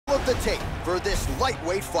of the tape for this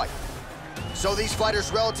lightweight fight. So these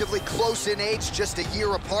fighters relatively close in age, just a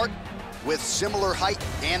year apart, with similar height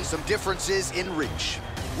and some differences in reach.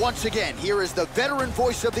 Once again, here is the veteran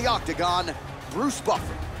voice of the Octagon, Bruce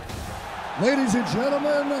Buffer. Ladies and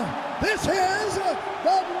gentlemen, this is the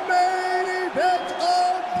main event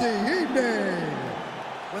of the evening.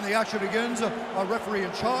 When the action begins, our referee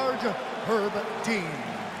in charge, Herb Dean.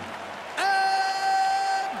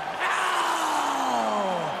 And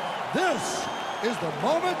now, this is the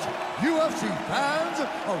moment UFC fans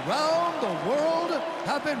around the world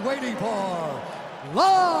have been waiting for.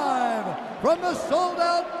 Live from the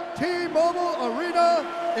sold-out T-Mobile Arena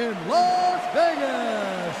in Las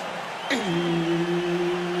Vegas. It's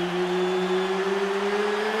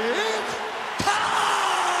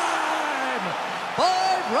time!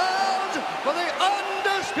 5 rounds for the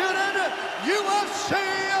undisputed UFC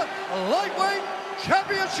Lightweight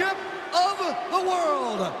Championship of the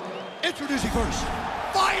World. Introducing first,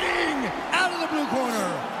 fighting out of the blue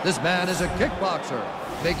corner. This man is a kickboxer,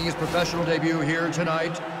 making his professional debut here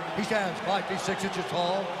tonight. He stands 5 feet 6 inches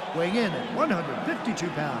tall, weighing in at 152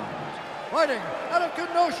 pounds. Fighting out of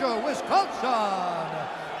Kenosha, Wisconsin.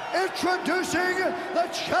 Introducing the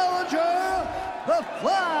challenger, The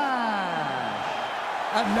Flash.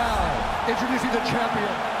 And now, introducing the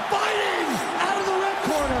champion, fighting out of the red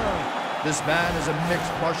corner. This man is a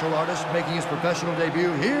mixed martial artist making his professional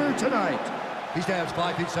debut here tonight. He stands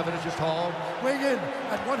 5 feet 7 inches tall, weighing in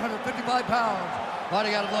at 155 pounds.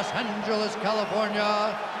 Fighting out of Los Angeles,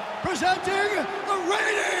 California. Presenting the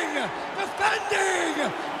reigning, defending,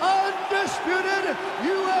 undisputed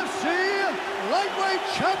UFC lightweight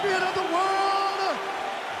champion of the world,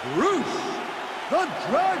 Bruce the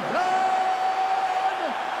Dragon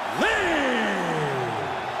Lee.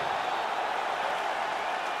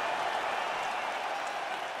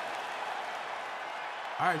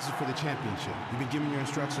 All right, this is for the championship. You've been given your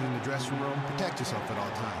instructions in the dressing room. Protect yourself at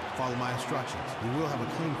all times. Follow my instructions. We will have a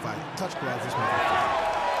clean fight. Touch gloves, this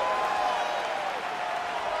motherfucker.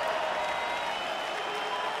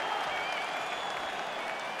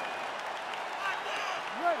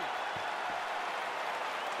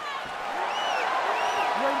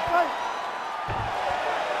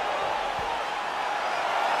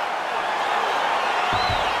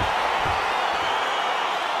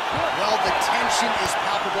 Is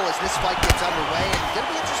palpable as this fight gets underway, and it's going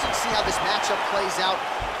to be interesting to see how this matchup plays out.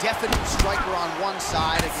 Definite striker on one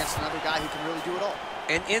side against another guy who can really do it all.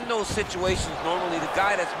 And in those situations, normally the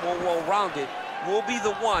guy that's more well-rounded will be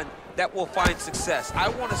the one that will find success. I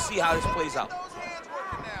want to see how this plays out.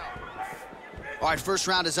 All right, first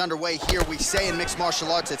round is underway here. We say in mixed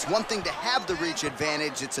martial arts, it's one thing to have the reach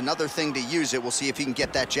advantage. It's another thing to use it. We'll see if he can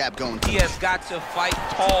get that jab going. He has got to fight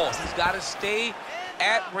tall. He's got to stay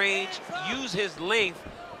at range, use his length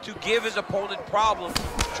to give his opponent problems,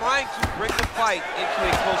 trying to bring the fight into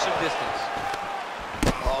a closer distance.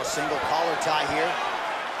 Oh, single collar tie here.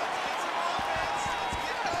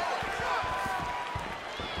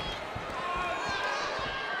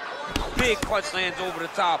 Big punch lands over the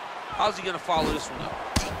top. How's he gonna follow this one up?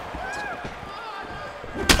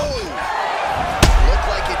 Oh! Looked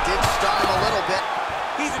like it did stun him a little bit.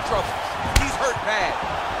 He's in trouble. He's hurt bad.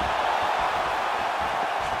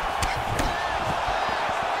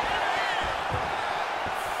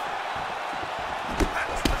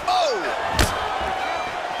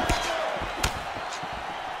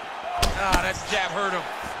 That jab hurt him.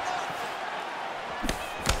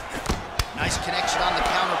 Nice connection on the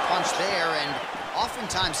counter punch there, and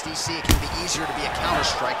oftentimes, DC, it can be easier to be a counter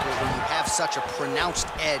striker when you have such a pronounced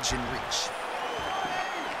edge and reach.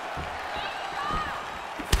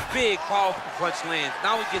 Big, powerful punch lands.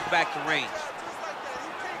 Now he gets back to range.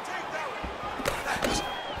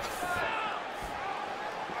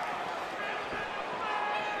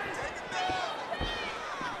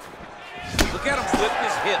 Look at him whip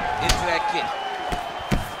his hip into that kick.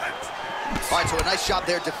 All right, so a nice job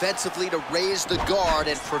there defensively to raise the guard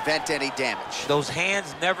and prevent any damage. Those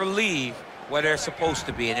hands never leave where they're supposed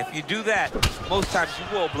to be, and if you do that, most times you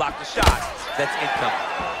will block the shot that's incoming.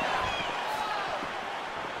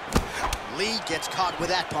 Lee gets caught with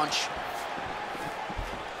that punch.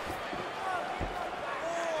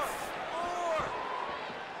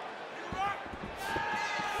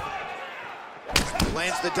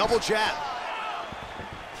 Lands the double jab.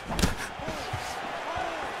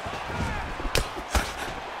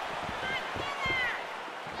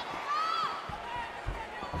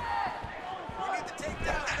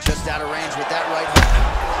 Just out of range with that right hook.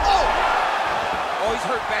 Oh! Oh, he's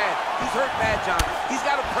hurt bad. He's hurt bad, John. He's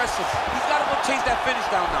got to press him. He's got to go chase that finish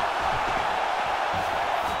down now.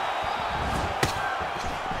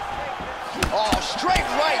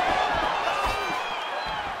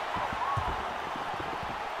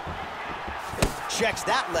 checks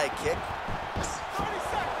that leg kick.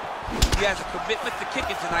 He has a commitment to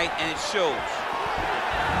kicking tonight, and it shows.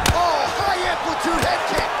 Oh, high amplitude head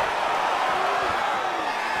kick.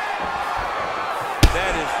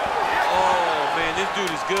 That is, oh man, this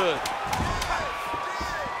dude is good.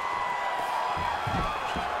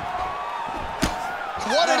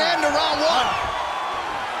 What an end to round one.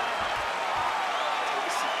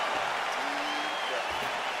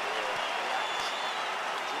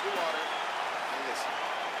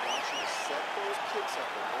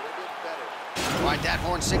 All right, that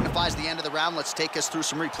horn signifies the end of the round. Let's take us through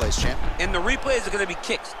some replays, champ. And the replays are going to be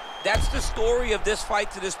kicks. That's the story of this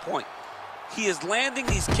fight to this point. He is landing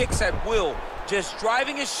these kicks at will, just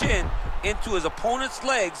driving his shin into his opponent's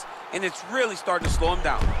legs, and it's really starting to slow him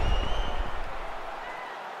down.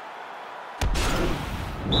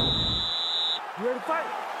 You ready to fight?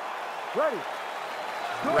 Ready.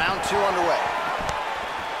 Round two underway.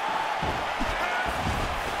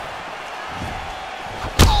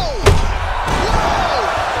 Oh! Whoa!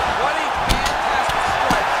 20 fantastic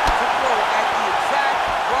strikes to throw at the exact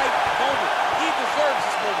right moment. He deserves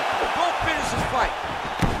this moment. Go finish his fight.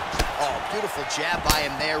 Oh, beautiful jab by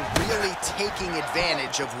him there, really taking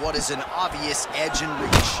advantage of what is an obvious edge and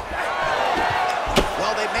reach.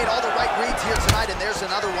 Well, they've made all the right reads here tonight, and there's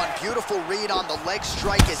another one. Beautiful read on the leg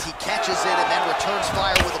strike as he catches it and then returns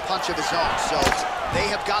fire with a punch of his own. So they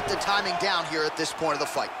have got the timing down here at this point of the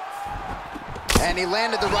fight. And he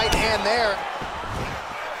landed the right hand there.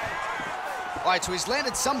 All right, so he's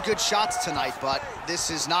landed some good shots tonight, but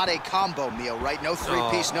this is not a combo meal, right? No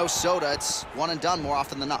three-piece, no soda. It's one and done more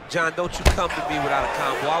often than not. John, don't you come to me without a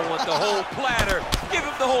combo. I want the whole platter. Give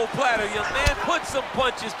him the whole platter, young man. Put some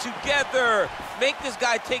punches together. Make this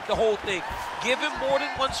guy take the whole thing. Give him more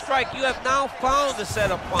than one strike. You have now found the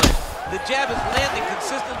setup punch. The jab is landing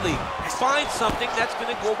consistently. Find something that's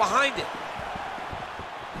going to go behind it.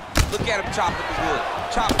 Look at him chopping the wood.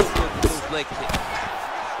 Chopping the wood with those leg kicks.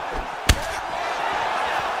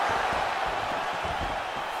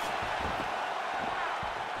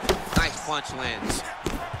 Nice punch lands.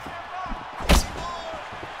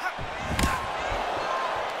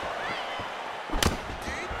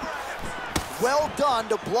 Well done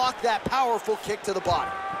to block that powerful kick to the body.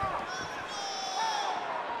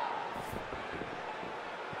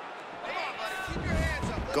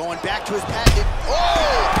 Going back to his patented. Oh!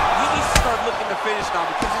 He needs to start looking to finish now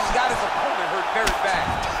because he's got his opponent hurt very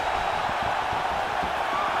bad.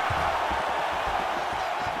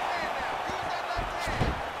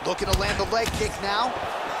 Looking to land the leg kick now.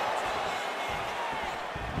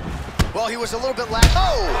 Well, he was a little bit late.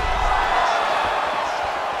 Oh!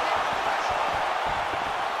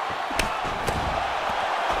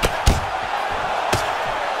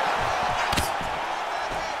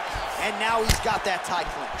 And now he's got that tie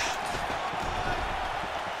clinch.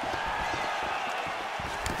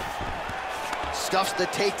 Stuffs the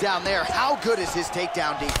takedown there. How good is his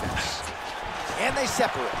takedown defense? And they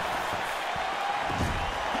separate.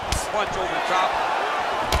 Punch over the top.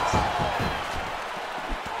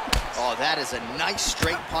 Oh, that is a nice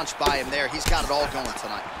straight punch by him there. He's got it all going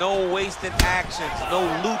tonight. No wasted actions, no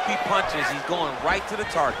loopy punches. He's going right to the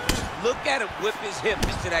target. Look at him whip his hip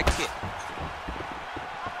into that kick.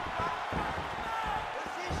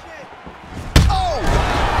 Oh!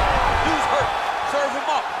 Dude's hurt. Serve him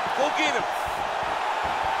up. Go get him.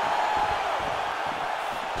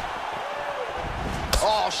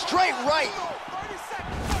 Oh, straight right.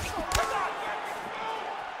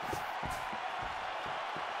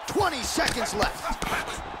 Seconds left.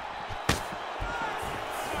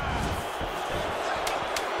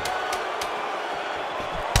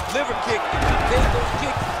 Liver kick. If you take those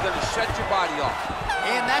kicks, it's going to shut your body off.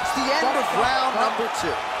 And that's the end of round number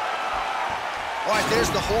two. All right, there's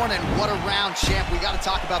the horn, and what a round, champ. We got to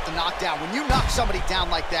talk about the knockdown. When you knock somebody down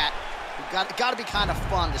like that, it got to be kind of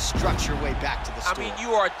fun to structure your way back to the stool. I mean,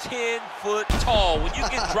 you are 10 foot tall. When you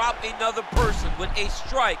can drop another person with a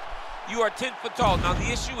strike, you are 10 foot tall. Now,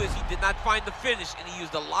 the issue is he did not find the finish, and he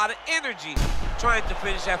used a lot of energy trying to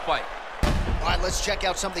finish that fight. All right, let's check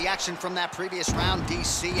out some of the action from that previous round,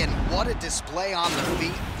 DC, and what a display on the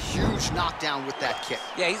feet. Huge knockdown with that kick.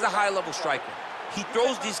 Yeah, he's a high-level striker. He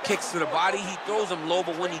throws these kicks to the body. He throws them low,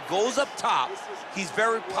 but when he goes up top, he's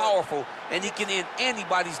very powerful, and he can end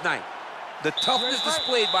anybody's night. The toughness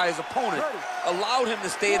displayed by his opponent allowed him to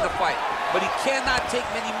stay in the fight, but he cannot take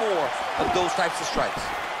many more of those types of strikes.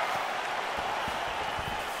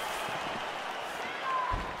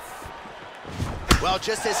 Well,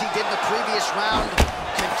 just as he did in the previous round,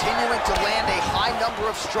 continuing to land a high number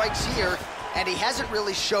of strikes here, and he hasn't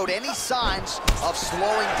really showed any signs of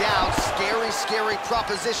slowing down. Scary, scary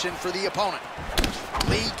proposition for the opponent.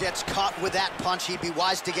 Lee gets caught with that punch. He'd be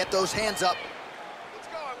wise to get those hands up. Let's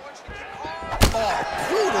go. I want you to kick hard. Oh,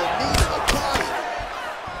 brutal knee to the body.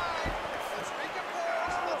 Let's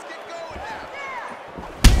recompose. Let's get going now.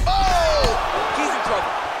 Oh! He's in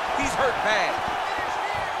trouble. He's hurt bad.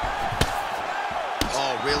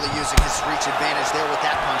 Oh, really using his reach advantage there with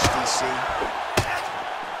that punch, DC.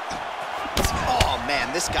 Oh,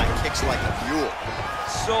 man, this guy kicks like a mule.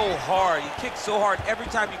 So hard. He kicks so hard every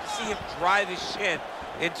time you can see him drive his shin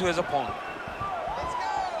into his opponent. Let's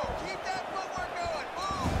go. Keep that footwork going.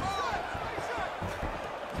 Move.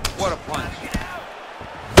 What a punch.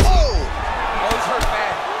 Oh! Oh, he's hurt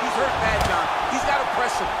bad. He's hurt bad, John. He's got to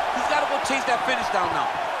press him. He's got to go chase that finish down now.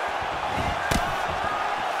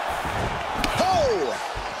 Oh!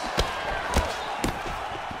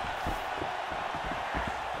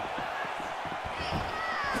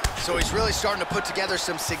 So he's really starting to put together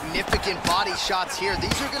some significant body shots here.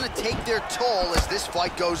 These are going to take their toll as this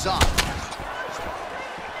fight goes on.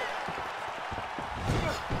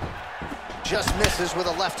 Just misses with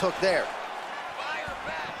a left hook there.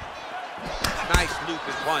 Nice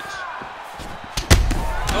looping punch.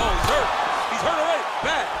 Oh, he's hurt. He's hurt already.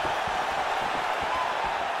 Bad.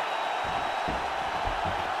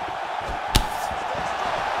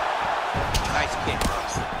 Nice kick.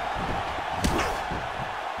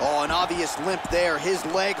 Oh, an obvious limp there. His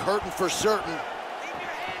leg hurting for certain.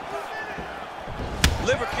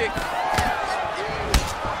 Liver kick.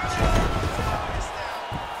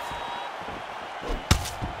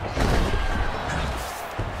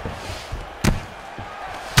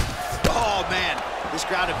 Oh, man. This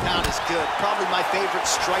ground and pound is good. Probably my favorite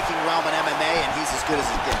striking realm in MMA, and he's as good as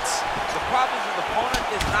it gets. The problem is his opponent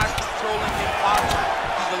is not controlling his posture.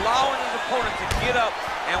 He's allowing his opponent to get up,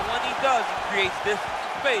 and when he does, he creates this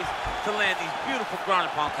space to land these beautiful ground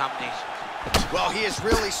and pound combinations. Well, he is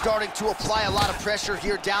really starting to apply a lot of pressure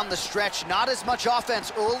here down the stretch. Not as much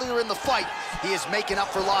offense earlier in the fight. He is making up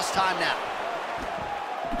for lost time now.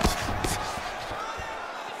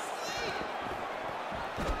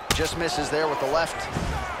 Just misses there with the left.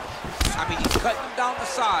 I mean, he's cutting him down to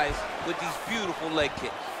size with these beautiful leg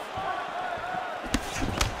kicks.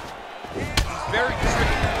 He's very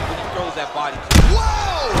tricky when he throws that body kick.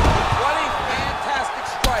 Whoa! What a fantastic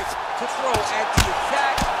strike to throw at the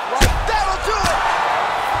exact right. That'll do it!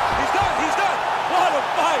 He's done, he's done. What a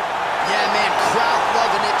fight. Yeah, man, crowd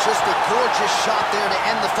loving it. Just a gorgeous shot there to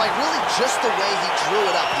end the fight. Really just the way he drew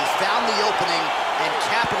it up. He found the opening and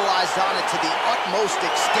capitalized on it to the utmost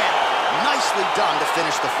extent. Nicely done to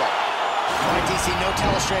finish the fight. All right, DC, no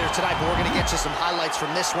telestrator tonight, but we're going to get you some highlights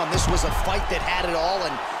from this one. This was a fight that had it all,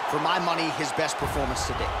 and for my money, his best performance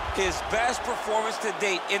to date. His best performance to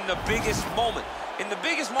date in the biggest moment. In the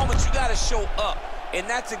biggest moments, you got to show up, and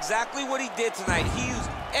that's exactly what he did tonight. He used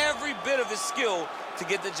every bit of his skill to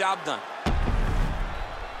get the job done.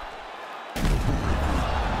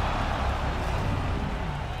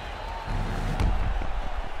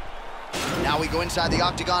 Now we go inside the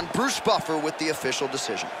octagon. Bruce Buffer with the official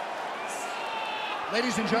decision.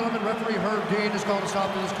 Ladies and gentlemen, referee Herb Dean has called a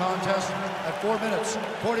stop to this contest at 4 minutes,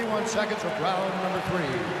 41 seconds of round number 3.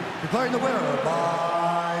 Declaring the winner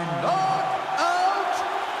by knockout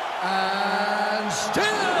and still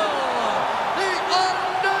the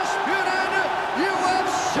undisputed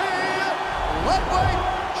UFC lightweight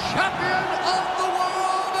champion of the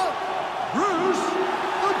world, Bruce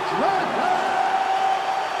the Dragon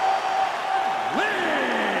Lee.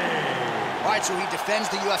 All right, so he defends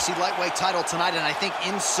the UFC lightweight title tonight, and I think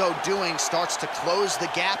in so doing starts to close the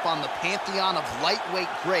gap on the pantheon of lightweight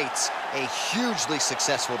greats. A hugely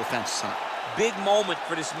successful defense tonight. Big moment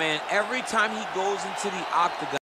for this man. Every time he goes into the octagon,